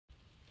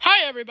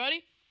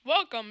everybody.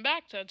 Welcome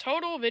back to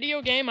Total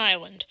Video Game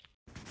Island.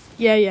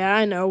 Yeah,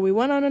 I know. We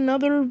went on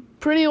another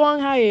pretty long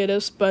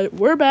hiatus, but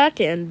we're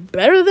back and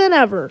better than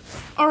ever.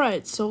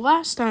 Alright, so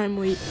last time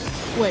we...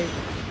 Wait,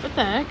 what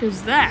the heck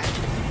is that?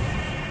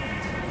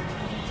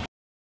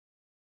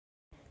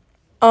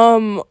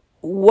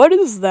 What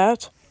is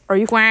that? Are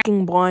you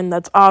fucking blind?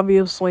 That's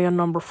obviously a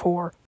number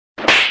 4.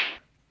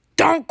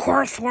 Don't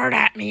curse word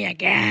at me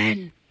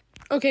again.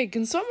 Okay,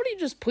 can somebody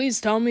just please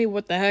tell me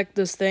what the heck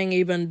this thing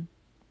even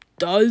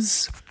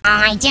does?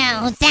 I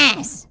do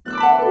this.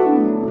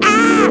 Ah!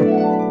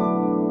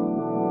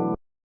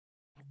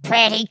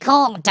 Pretty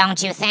cool,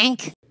 don't you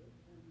think?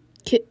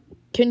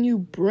 Can you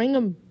bring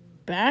him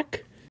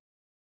back?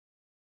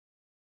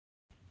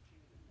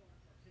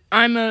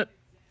 I'm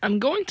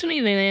going to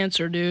need an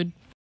answer, dude.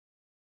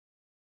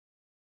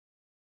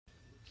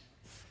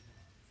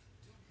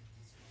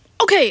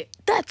 Okay,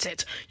 that's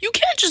it. You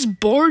can't just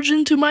barge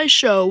into my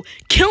show,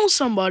 kill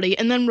somebody,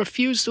 and then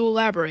refuse to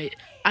elaborate.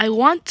 I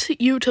want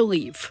you to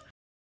leave.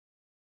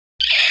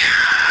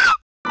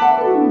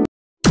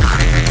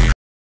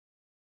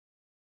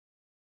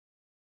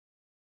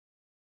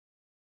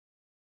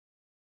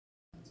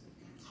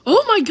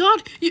 Oh my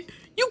god, you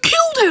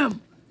killed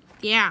him!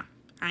 Yeah,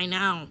 I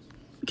know.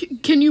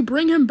 Can you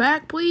bring him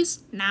back,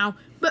 please? No.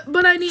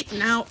 But I need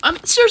now.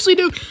 Seriously,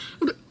 dude.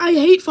 I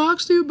hate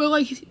Fox, dude, but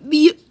like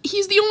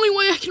he's the only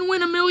way I can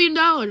win $1 million.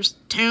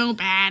 Too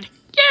bad.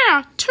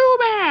 Yeah, too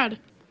bad.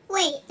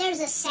 Wait, there's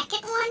a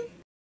second one?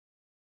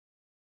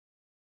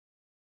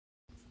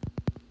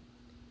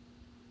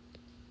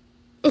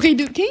 Okay,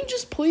 dude, can you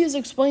just please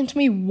explain to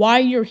me why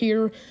you're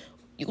here?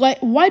 Like,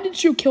 why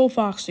did you kill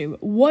Fox, dude?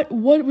 What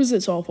was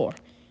this all for?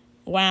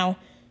 Well,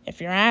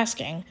 if you're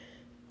asking,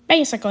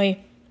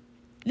 basically,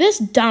 this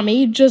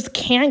dummy just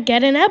can't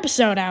get an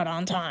episode out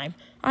on time.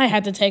 I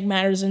had to take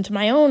matters into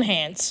my own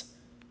hands.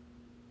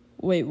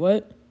 Wait,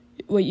 what?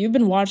 Wait, you've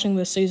been watching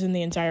this season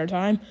the entire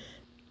time?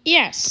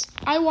 Yes,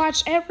 I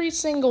watch every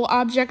single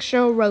Object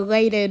Show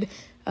related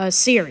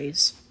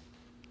series.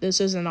 This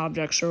isn't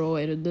Object Show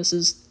related. This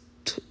is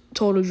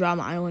Total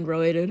Drama Island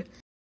related.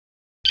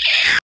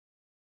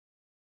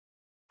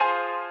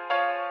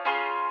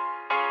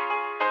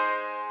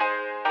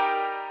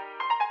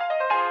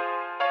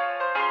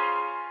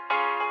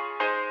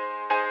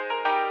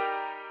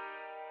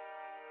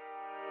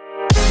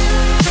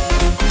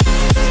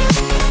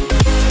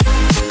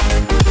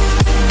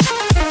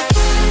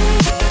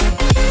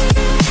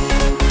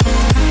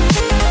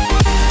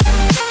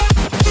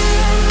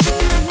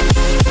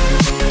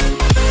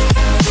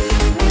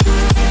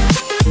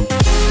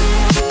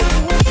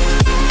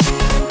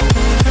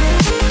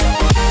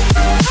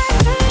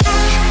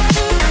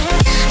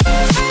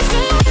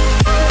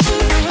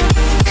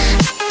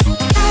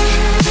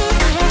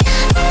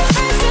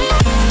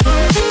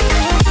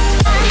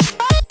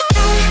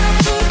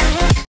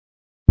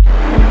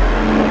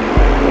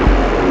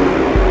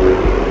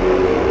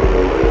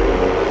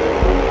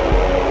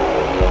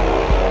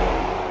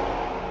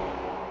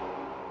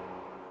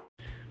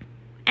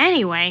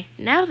 Anyway,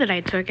 now that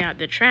I took out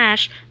the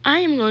trash, I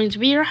am going to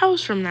be your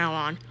host from now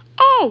on.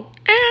 Oh,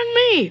 and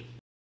me!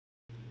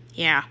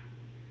 Yeah,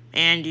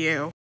 and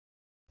you.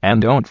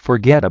 And don't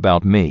forget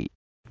about me.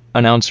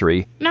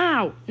 Announcery.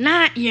 No,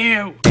 not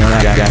you!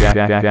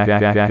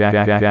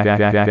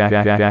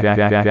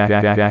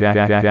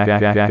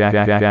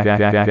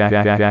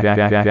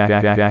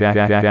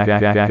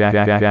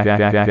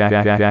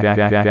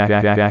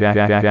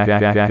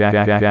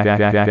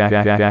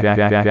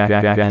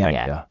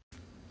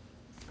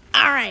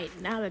 Alright,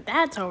 now that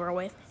that's over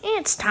with,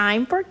 it's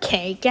time for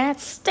Cake at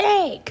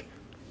Steak.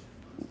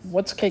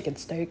 What's cake and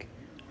steak?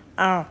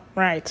 Oh,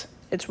 right.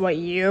 It's what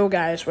you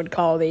guys would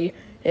call the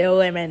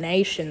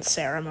elimination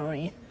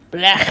ceremony.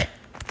 Blech.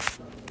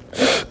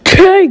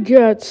 Cake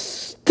at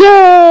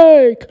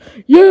steak!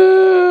 Yeah!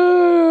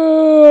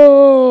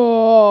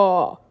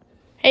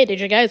 Hey, did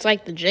you guys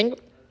like the jingle?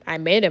 I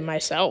made it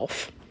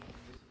myself.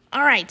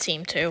 Alright,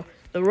 Team 2.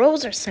 The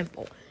rules are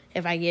simple.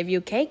 If I give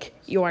you cake,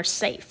 you are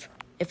safe.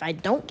 If I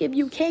don't give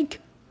you cake,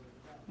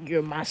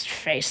 you must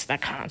face the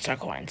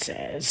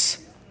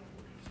consequences.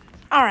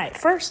 Alright,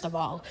 first of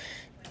all,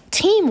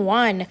 Team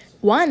 1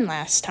 won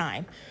last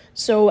time,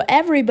 so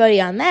everybody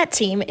on that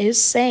team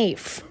is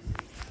safe.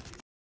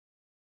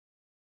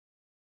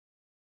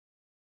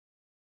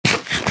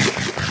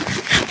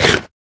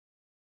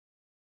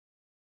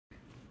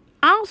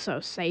 Also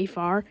safe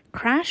are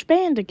Crash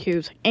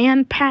Bandicoot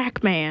and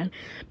Pac-Man,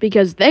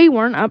 because they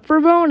weren't up for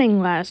voting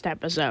last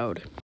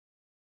episode.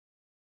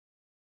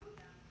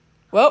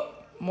 Well,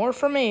 more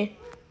for me.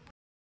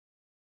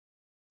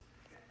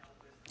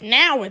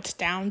 Now it's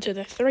down to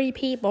the 3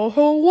 people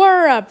who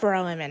were up for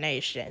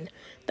elimination.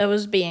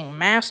 Those being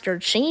Master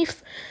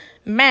Chief,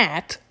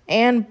 Matt,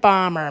 and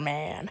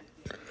Bomberman.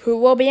 Who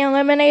will be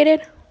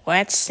eliminated?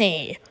 Let's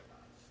see.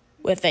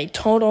 With a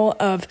total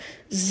of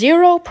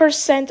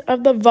 0%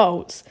 of the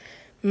votes,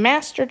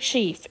 Master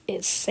Chief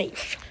is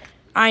safe.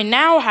 I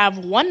now have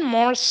one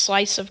more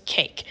slice of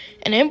cake,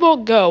 and it will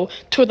go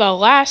to the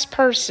last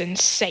person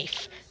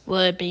safe.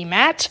 Will it be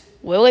Matt?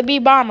 Will it be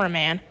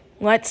Bomberman?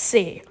 Let's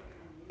see.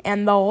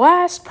 And the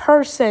last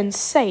person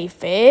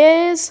safe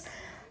is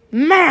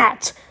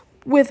Matt,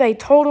 with a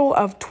total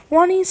of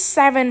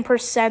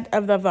 27%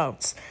 of the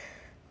votes,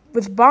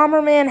 with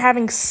Bomberman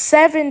having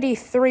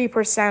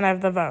 73%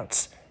 of the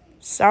votes.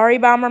 Sorry,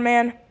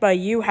 Bomberman, but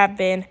you have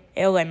been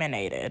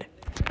eliminated.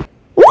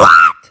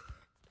 What?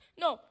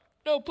 No,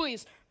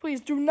 please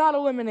do not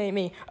eliminate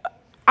me.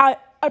 I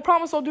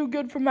promise I'll do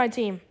good for my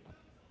team.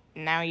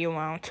 No, you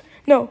won't.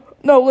 No,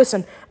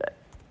 listen.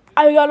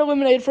 I got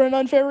eliminated for an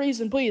unfair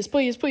reason. Please.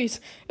 This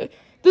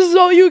is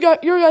all your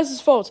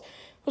guys' fault.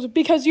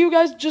 Because you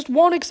guys just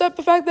won't accept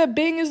the fact that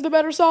Bing is the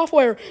better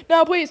software.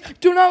 Now, please,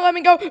 do not let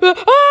me go.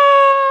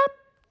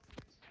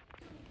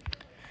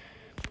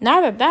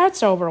 Now that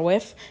that's over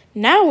with,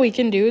 now we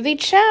can do the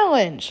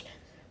challenge.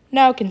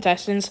 Now,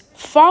 contestants,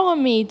 follow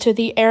me to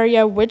the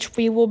area which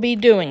we will be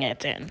doing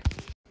it in.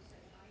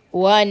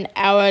 1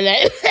 hour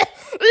later.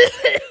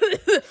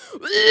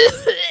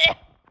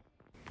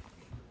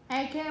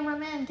 Hey,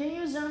 cameraman, can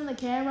you zoom the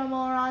camera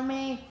more on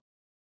me?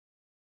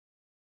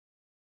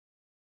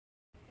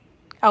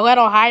 A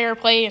little higher,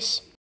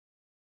 please.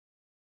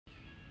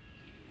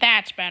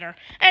 That's better.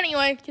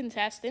 Anyway,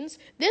 contestants,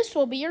 this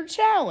will be your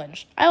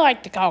challenge. I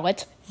like to call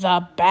it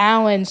the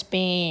balance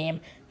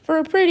beam, for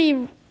a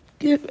pretty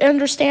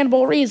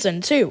understandable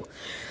reason, too.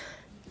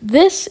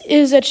 This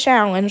is a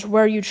challenge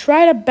where you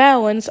try to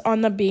balance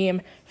on the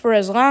beam for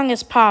as long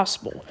as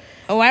possible.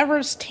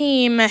 Whoever's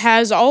team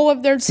has all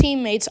of their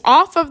teammates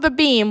off of the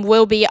beam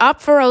will be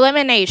up for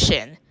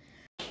elimination.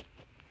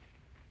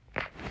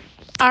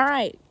 All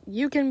right,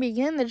 you can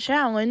begin the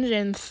challenge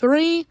in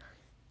 3,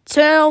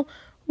 2,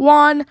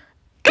 1,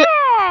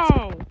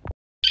 go!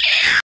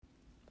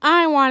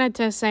 I wanted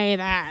to say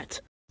that.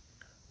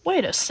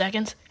 Wait a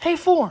second. Hey,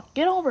 4,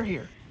 get over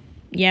here.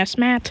 Yes,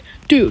 Matt?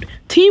 Dude,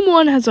 Team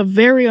 1 has a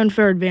very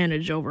unfair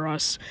advantage over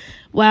us.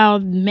 Well,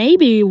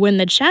 maybe win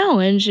the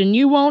challenge and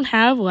you won't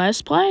have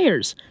less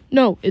players.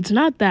 No, it's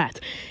not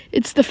that.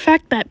 It's the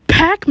fact that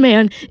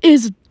Pac-Man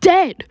is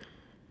dead.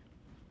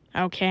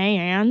 Okay,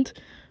 and?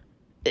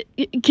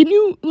 Can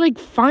you,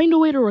 find a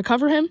way to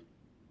recover him?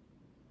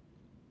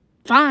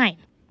 Fine.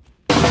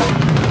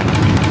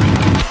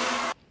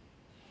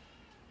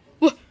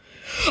 I'm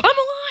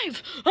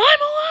alive!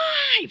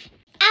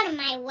 Out of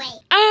my way.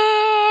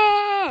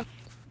 Ah!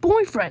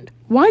 Boyfriend,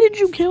 why did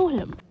you kill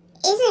him?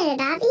 Isn't it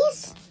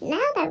obvious?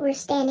 Now that we're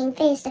standing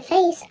face to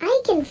face,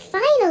 I can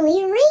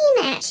finally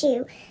rematch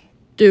you.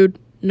 Dude,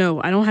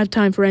 no, I don't have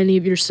time for any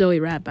of your silly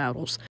rap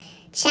battles.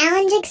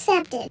 Challenge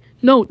accepted.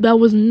 No, that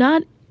was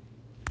not...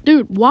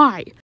 Dude,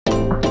 why?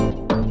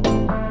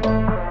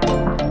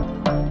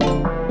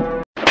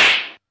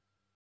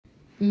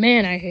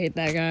 Man, I hate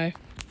that guy.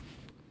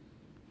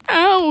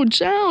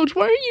 Ouch,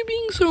 why are you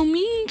being so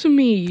mean to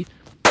me?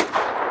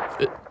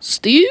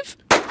 Steve?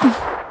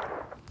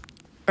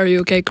 Are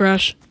you okay,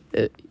 Crash?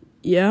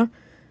 Yeah,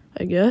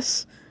 I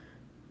guess.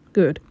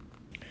 Good.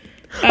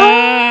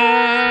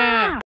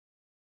 Ah!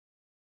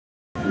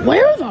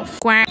 Where the f***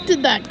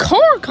 did that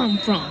car come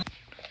from?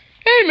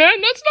 Hey,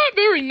 man, that's not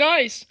very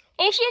nice.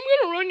 Also, I'm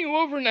gonna run you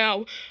over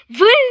now.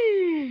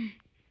 Vroom!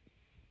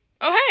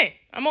 Oh, hey,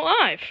 I'm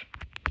alive.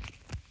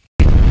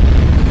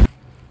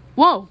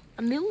 Whoa,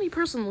 I'm the only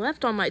person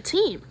left on my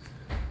team.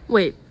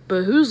 Wait,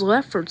 but who's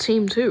left for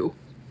Team 2?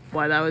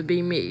 Why, that would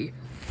be me.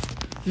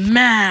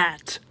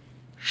 Matt!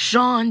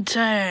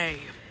 Shantae!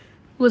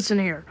 Listen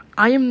here,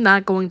 I am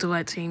not going to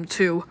let Team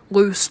 2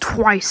 lose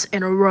twice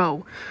in a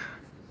row.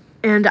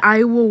 And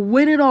I will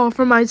win it all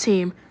for my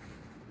team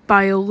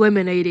by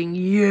eliminating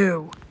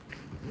you.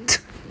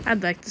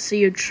 I'd like to see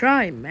you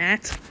try,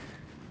 Matt.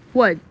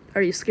 What,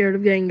 are you scared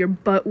of getting your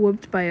butt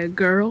whooped by a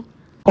girl?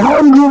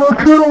 I'm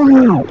gonna kill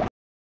you!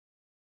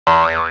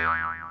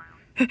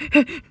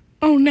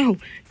 Oh no,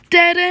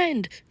 dead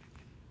end!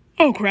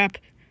 Oh crap.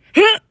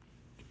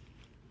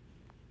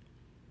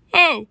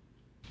 Oh!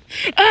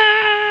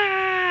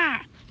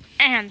 Ah!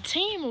 And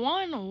Team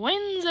 1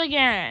 wins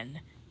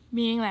again,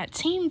 meaning that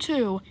Team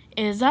 2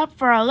 is up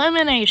for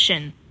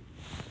elimination.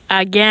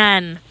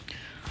 Again.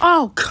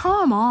 Oh,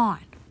 come on!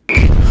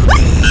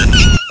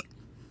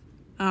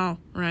 Oh,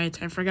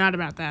 right, I forgot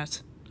about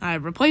that. I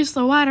replaced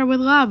the water with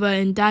lava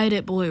and dyed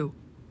it blue.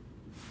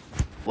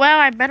 Well,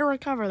 I better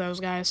recover those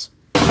guys.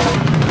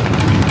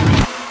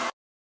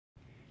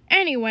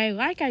 Anyway,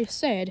 like I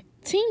said,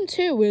 Team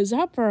 2 is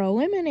up for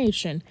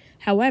elimination.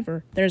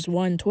 However, there's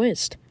one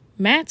twist.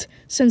 Matt,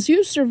 since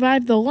you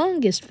survived the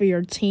longest for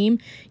your team,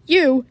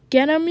 you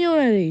get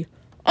immunity.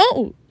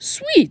 Oh,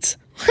 sweet!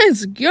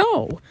 Let's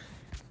go!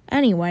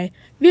 Anyway,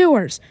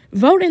 viewers,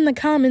 vote in the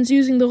comments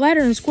using the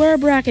letter and square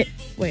bracket.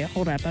 Wait,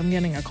 hold up, I'm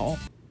getting a call.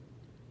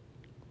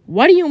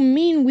 What do you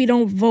mean we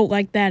don't vote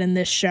like that in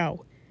this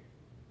show?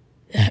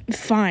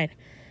 Fine,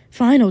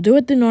 I'll do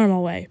it the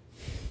normal way.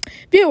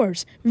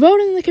 Viewers,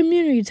 vote in the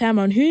community tab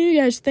on who you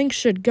guys think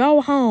should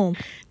go home.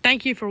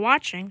 Thank you for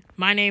watching.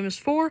 My name is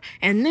 4,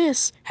 and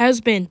this has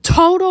been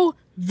Total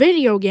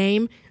Video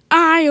Game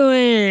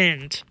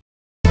Island.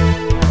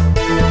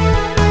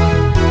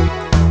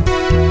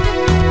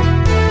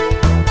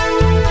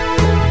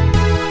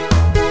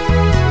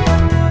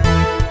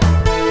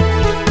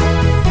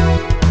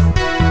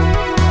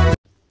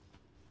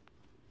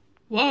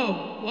 Where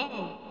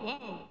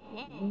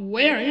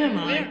am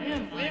I?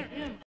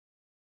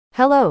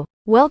 Hello,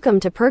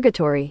 welcome to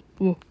Purgatory.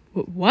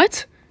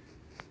 What?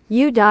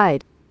 You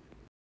died.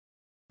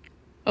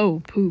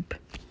 Oh, poop.